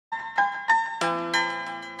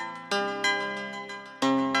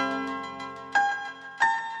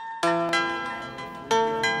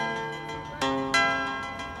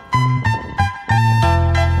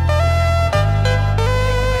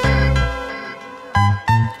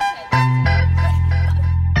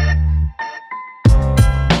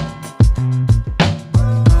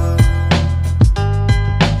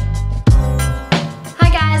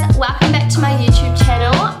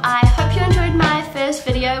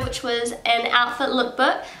video, which was an outfit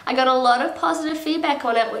lookbook. I got a lot of positive feedback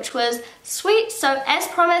on it, which was sweet. So as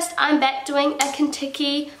promised, I'm back doing a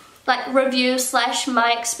Contiki like review slash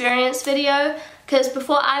my experience video, because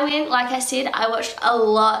before I went, like I said, I watched a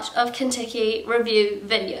lot of Contiki review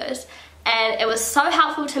videos and it was so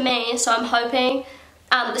helpful to me. So I'm hoping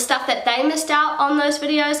the stuff that they missed out on those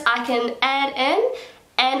videos I can add in,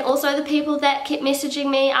 and also the people that kept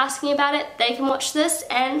messaging me asking about it, they can watch this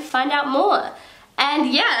and find out more.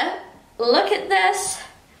 And yeah, look at this.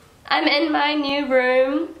 I'm in my new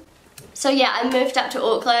room. So yeah, I moved up to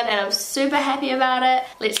Auckland and I'm super happy about it.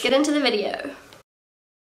 Let's get into the video.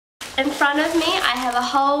 In front of me I have a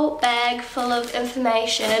whole bag full of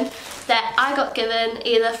information that I got given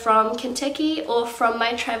either from Contiki or from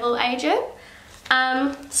my travel agent.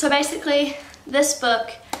 So basically this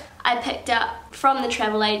book I picked up from the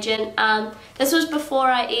travel agent. This was before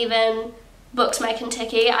I even booked my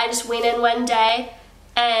Contiki. I just went in one day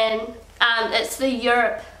and it's the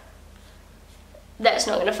Europe, that's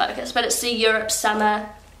not going to focus, but it's the Europe summer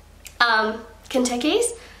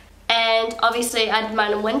Contikis, and obviously I did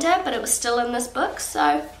mine in winter, but it was still in this book,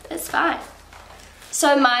 so it's fine.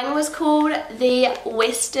 So mine was called the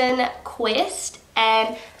Western Quest,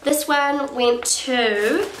 and this one went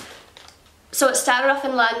to, so it started off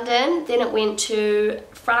in London, then it went to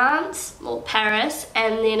France, or Paris,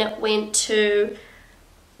 and then it went to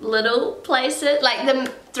little places. Like the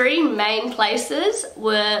three main places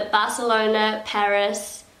were Barcelona,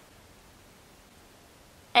 Paris,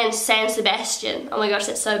 and San Sebastian. Oh my gosh,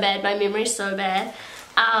 that's so bad, my memory's so bad.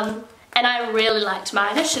 And I really liked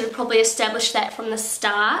mine. I should have probably established that from the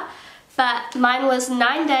start. But mine was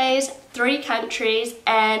 9 days, 3 countries,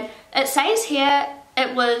 and it says here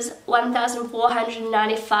it was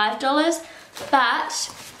 $1,495, but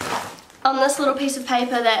on this little piece of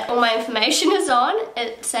paper that all my information is on,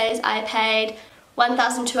 it says I paid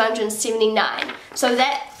 $1,279. So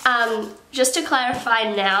that, just to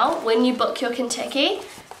clarify now, when you book your Contiki,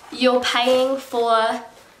 you're paying for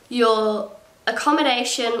your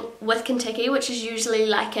accommodation with Contiki, which is usually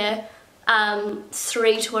like a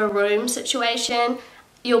 3 to a room situation,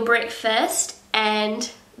 your breakfast,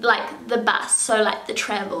 and like the bus, so like the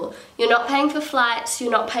travel. You're not paying for flights,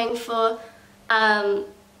 you're not paying for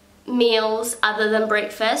meals other than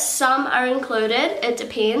breakfast. Some are included, it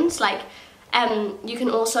depends. Like you can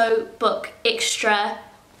also book extra,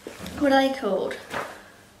 what are they called?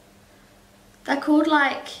 They're called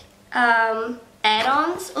like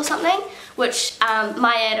add-ons or something, which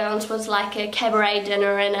my add-ons was like a cabaret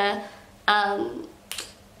dinner and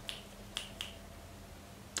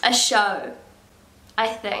a show, I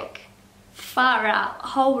think. Far out,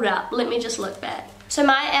 hold up, let me just look back. So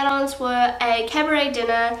my add-ons were a cabaret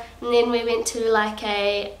dinner, and then we went to like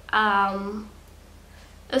a,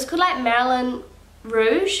 it was called like Marilyn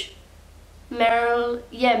Rouge, Marilyn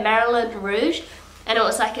Rouge, and it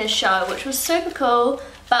was like a show, which was super cool,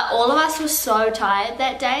 but all of us were so tired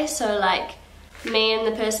that day, so like me and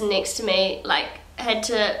the person next to me like had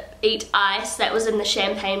to eat ice that was in the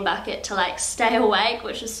champagne bucket to like stay awake,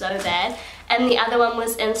 which was so bad. And the other one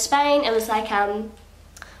was in Spain. It was like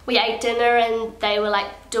we ate dinner and they were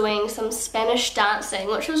like doing some Spanish dancing,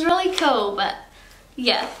 which was really cool. But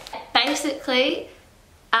yeah, basically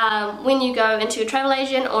when you go into a travel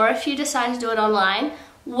agent, or if you decide to do it online,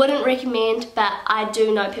 wouldn't recommend, but I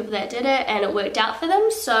do know people that did it and it worked out for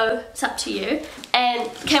them, so it's up to you.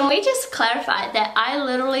 And can we just clarify that I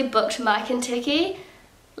literally booked my Contiki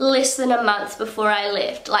less than a month before I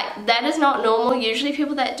left. Like, that is not normal. Usually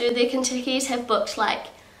people that do their Contikis have booked like,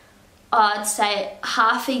 I'd say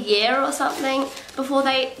half a year or something before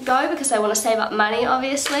they go, because they want to save up money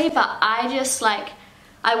obviously. But I just like,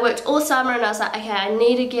 I worked all summer and I was like, okay, I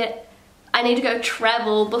need to go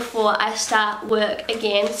travel before I start work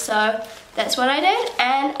again. So that's what I did,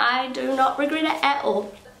 and I do not regret it at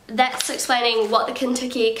all. That's explaining what the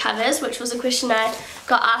Contiki covers, which was a question I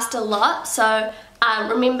got asked a lot. So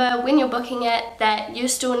remember, when you're booking it, that you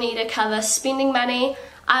still need to cover spending money.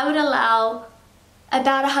 I would allow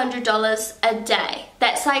about $100 a day.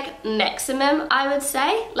 That's like maximum, I would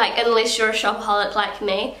say, like unless you're a shopaholic like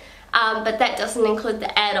me. But that doesn't include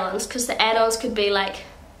the add-ons, because the add-ons could be like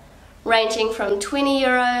ranging from 20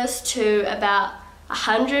 euros to about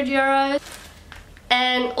 100 euros.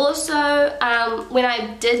 And also when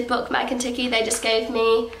I did book my Contiki, they just gave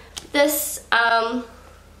me this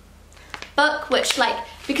book, which like,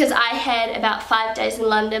 because I had about 5 days in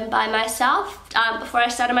London by myself before I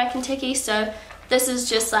started my Contiki, so this is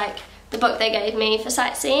just like the book they gave me for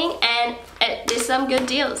sightseeing, and there's some good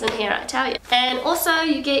deals in here, I tell you. And also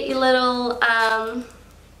you get your little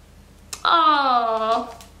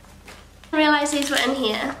I realised these were in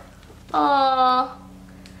here. Oh.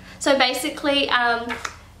 So basically,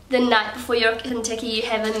 the night before your Contiki, you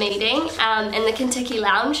have a meeting in the Contiki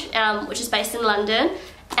Lounge, which is based in London.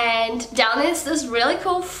 And down there's this really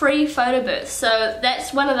cool free photo booth. So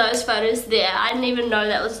that's one of those photos there. I didn't even know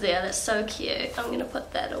that was there. That's so cute. I'm gonna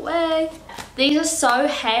put that away. These are so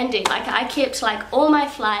handy. Like, I kept like all my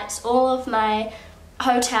flights, all of my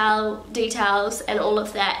hotel details and all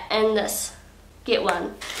of that in this get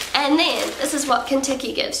one. And then this is what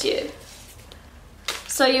Contiki gives you.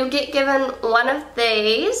 So you'll get given one of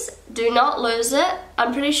these. Do not lose it.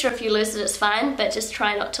 I'm pretty sure if you lose it it's fine, but just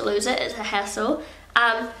try not to lose it. It's a hassle.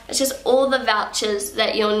 It's just all the vouchers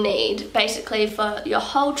that you'll need basically for your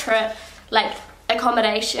whole trip, like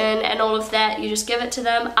accommodation and all of that. You just give it to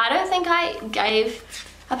them. I don't think I gave,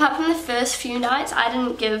 apart from the first few nights, I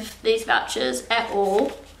didn't give these vouchers at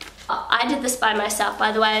all. I did this by myself,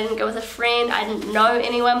 by the way. I didn't go with a friend. I didn't know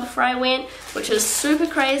anyone before I went, which was super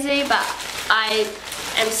crazy, but I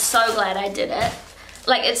am so glad I did it.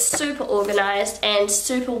 Like, it's super organized and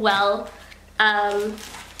super well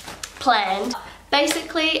planned.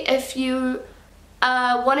 Basically, if you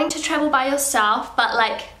are wanting to travel by yourself but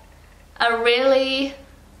like are really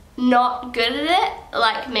not good at it,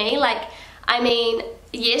 like me, like, I mean,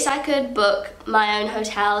 yes, I could book my own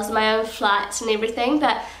hotels, my own flights and everything,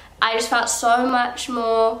 but I just felt so much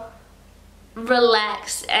more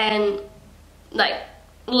relaxed and like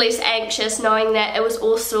less anxious knowing that it was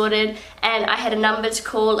all sorted and I had a number to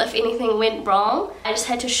call if anything went wrong. I just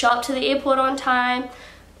had to show up to the airport on time,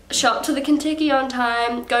 show up to the Contiki on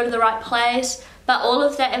time, go to the right place, but all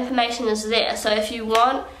of that information is there. So if you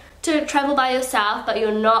want to travel by yourself but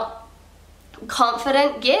you're not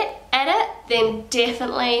confident yet at it, then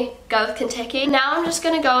definitely go with Contiki. Now I'm just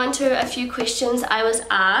going to go into a few questions I was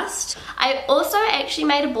asked. I also actually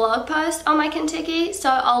made a blog post on my Contiki, so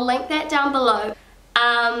I'll link that down below.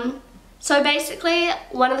 So basically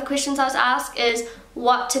one of the questions I was asked is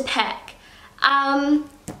what to pack.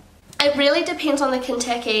 It really depends on the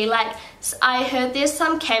Contiki. Like, I heard there's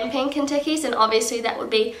some camping Contikis and obviously that would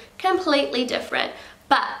be completely different.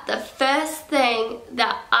 But the first thing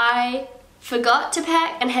that I forgot to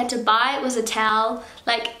pack and had to buy was a towel.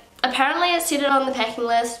 Like, apparently it said it on the packing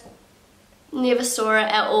list, never saw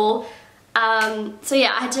it at all. So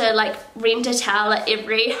yeah, I had to like rent a towel at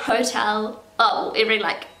every hotel, every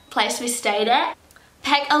like place we stayed at.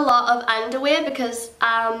 Pack a lot of underwear because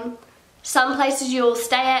some places you'll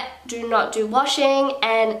stay at do not do washing,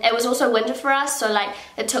 and it was also winter for us, so like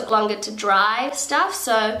it took longer to dry stuff.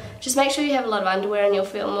 So just make sure you have a lot of underwear and you'll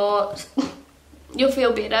feel more, you'll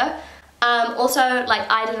feel better. Also, like,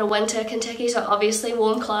 I did a winter Contiki, so obviously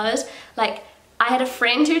warm clothes. Like, I had a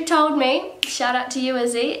friend who told me, shout out to you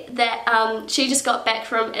Izzy, that she just got back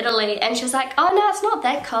from Italy and she was like, oh no, it's not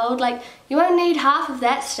that cold, like you won't need half of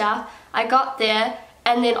that stuff. I got there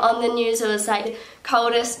and then on the news it was like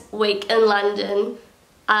coldest week in London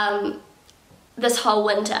this whole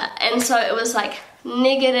winter, and so it was like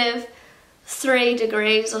 -3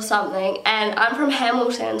 degrees or something, and I'm from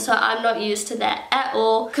Hamilton, so I'm not used to that at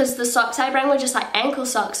all, because the socks I bring were just like ankle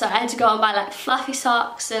socks, so I had to go and buy like fluffy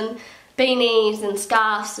socks and beanies and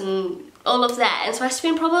scarves and all of that, and so I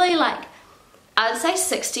spent probably like, I would say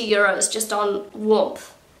 60 euros just on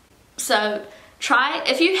warmth. So try,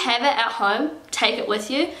 if you have it at home, take it with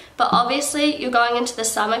you, but obviously you're going into the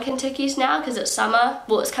summer Contikis now because it's summer,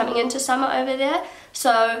 well, it's coming into summer over there,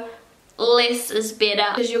 so less is better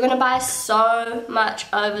because you're going to buy so much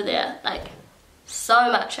over there, like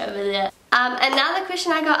so much over there. Another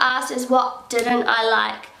question I got asked is what didn't I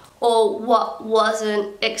like or what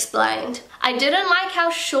wasn't explained. I didn't like how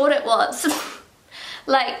short it was.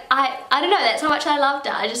 Like, I don't know, that's how much I loved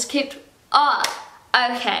it. I just kept,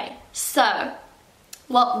 okay, so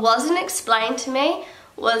what wasn't explained to me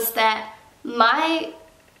was that my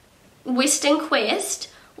Western Quest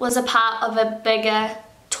was a part of a bigger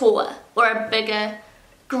tour or a bigger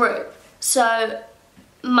group. So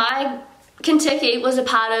my Contiki was a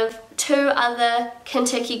part of 2 other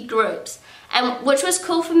Contiki groups, and which was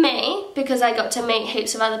cool for me because I got to meet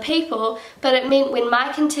heaps of other people, but it meant when my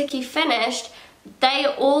Contiki finished, they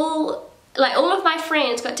all of my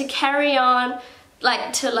friends got to carry on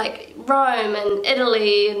like to like Rome and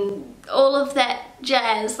Italy and all of that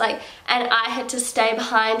jazz, like, and I had to stay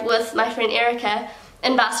behind with my friend Erica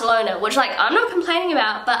in Barcelona, which like I'm not complaining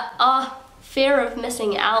about, but fear of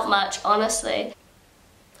missing out much, honestly.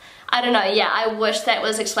 I don't know, yeah, I wish that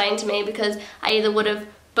was explained to me because I either would have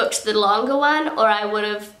booked the longer one or I would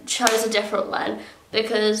have chose a different one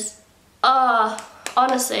because,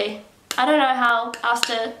 honestly, I don't know how else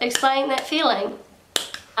to explain that feeling.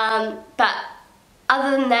 But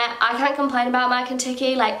other than that, I can't complain about my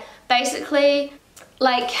Contiki. Like, basically,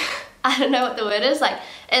 like, I don't know what the word is, like,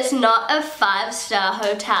 it's not a 5-star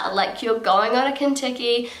hotel. Like, you're going on a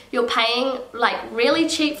Contiki, you're paying, like, really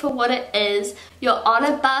cheap for what it is, you're on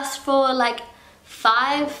a bus for, like,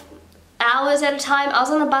 5 hours at a time. I was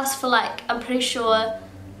on a bus for, like, I'm pretty sure,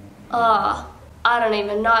 I don't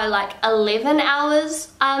even know, like 11 hours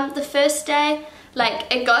the first day.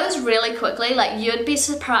 Like, it goes really quickly. Like, you'd be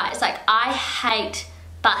surprised. Like, I hate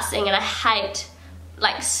busing and I hate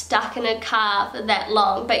like stuck in a car for that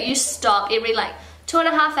long, but you stop every like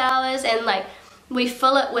 2.5 hours and like we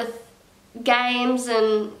fill it with games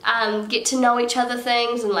and get to know each other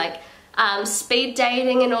things and like speed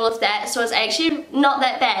dating and all of that. So it's actually not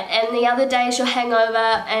that bad. And the other days you're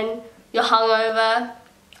hungover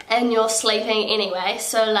and you're sleeping anyway.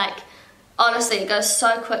 So like, honestly, it goes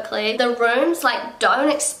so quickly. The rooms, like, don't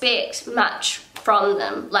expect much from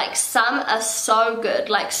them. Like, some are so good,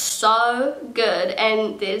 like, so good.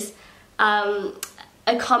 And there's a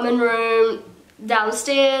common room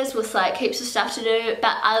downstairs with, like, heaps of stuff to do.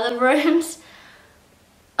 But other rooms,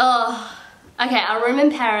 okay, our room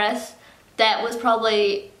in Paris, that was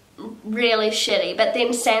probably really shitty. But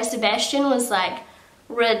then San Sebastian was, like,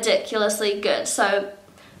 ridiculously good. So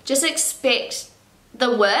just expect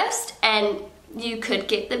the worst and you could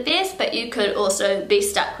get the best, but you could also be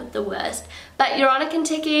stuck with the worst. But you're on a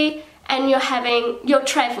Contiki and you're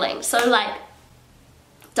traveling, so like,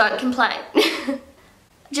 don't complain.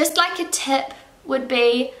 Just like a tip would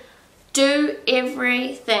be, do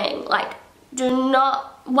everything. Like, do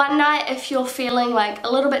not, one night if you're feeling like a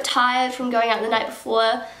little bit tired from going out the night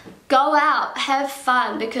before, go out, have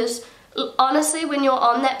fun, because honestly, when you're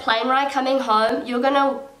on that plane ride coming home, you're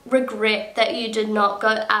gonna regret that you did not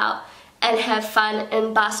go out and have fun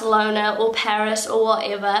in Barcelona or Paris or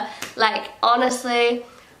whatever. Like, honestly,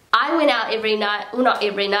 I went out every night, well, not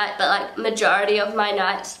every night, but like majority of my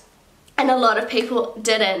nights, and a lot of people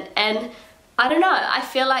didn't. And I don't know, I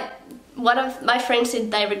feel like one of my friends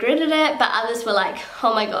said they regretted it, but others were like,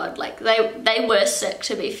 oh my god, like they were sick,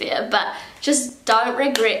 to be fair. But just don't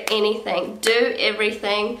regret anything, do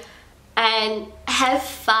everything and have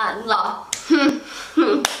fun. Like,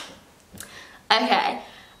 okay,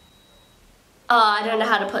 I don't know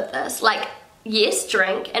how to put this. Like, yes,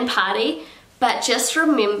 drink and party, but just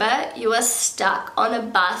remember you are stuck on a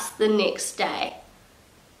bus the next day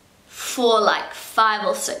for like 5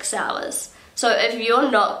 or 6 hours. So if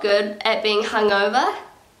you're not good at being hungover,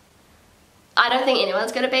 I don't think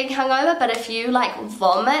anyone's good at being hungover, but if you like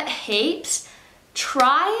vomit heaps,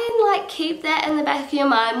 try and like keep that in the back of your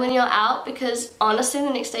mind when you're out, because honestly the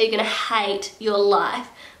next day you're gonna hate your life.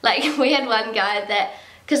 Like, we had one guy that,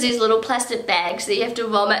 because there's little plastic bags that you have to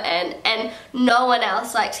vomit in, and no one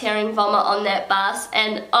else likes hearing vomit on that bus,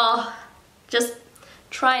 and just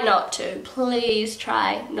try not to. Please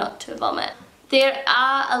try not to vomit. There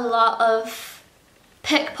are a lot of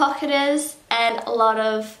pickpocketers and a lot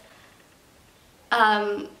of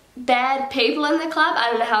bad people in the club. I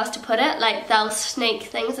don't know how else to put it. Like, they'll sneak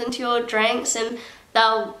things into your drinks and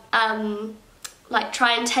they'll like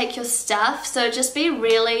try and take your stuff. So just be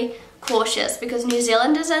really cautious, because New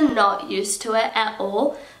Zealanders are not used to it at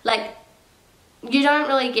all. Like, you don't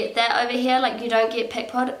really get that over here. Like, you don't get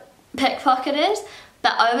pickpocketers,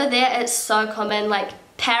 but over there it's so common. Like,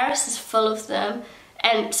 Paris is full of them,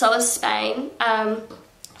 and so is Spain.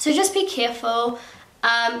 So just be careful,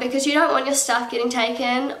 because you don't want your stuff getting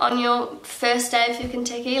taken on your first day of your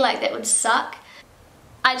Contiki. Like, that would suck.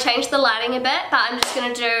 I changed the lighting a bit, but I'm just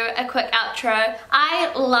going to do a quick outro.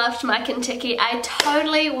 I loved my Contiki. I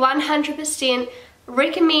totally 100%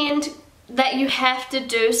 recommend that you have to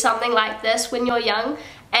do something like this when you're young.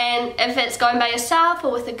 And if it's going by yourself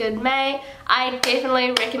or with a good mate, I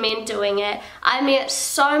definitely recommend doing it. I met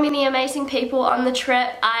so many amazing people on the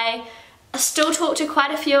trip. I still talk to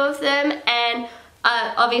quite a few of them, and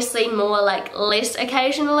obviously more like less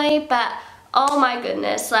occasionally, but oh my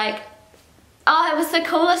goodness, like, it was the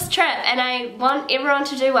coolest trip, and I want everyone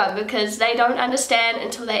to do one, because they don't understand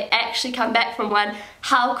until they actually come back from one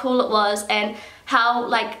how cool it was, and how,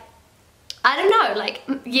 like, I don't know, like,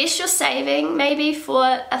 yes, you're saving maybe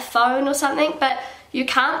for a phone or something, but you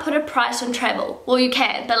can't put a price on travel. Well, you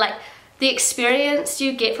can, but like, the experience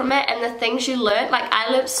you get from it and the things you learn, like,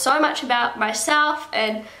 I learned so much about myself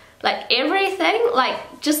and like everything.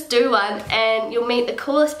 Like, just do one and you'll meet the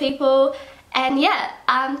coolest people. And yeah,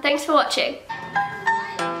 thanks for watching.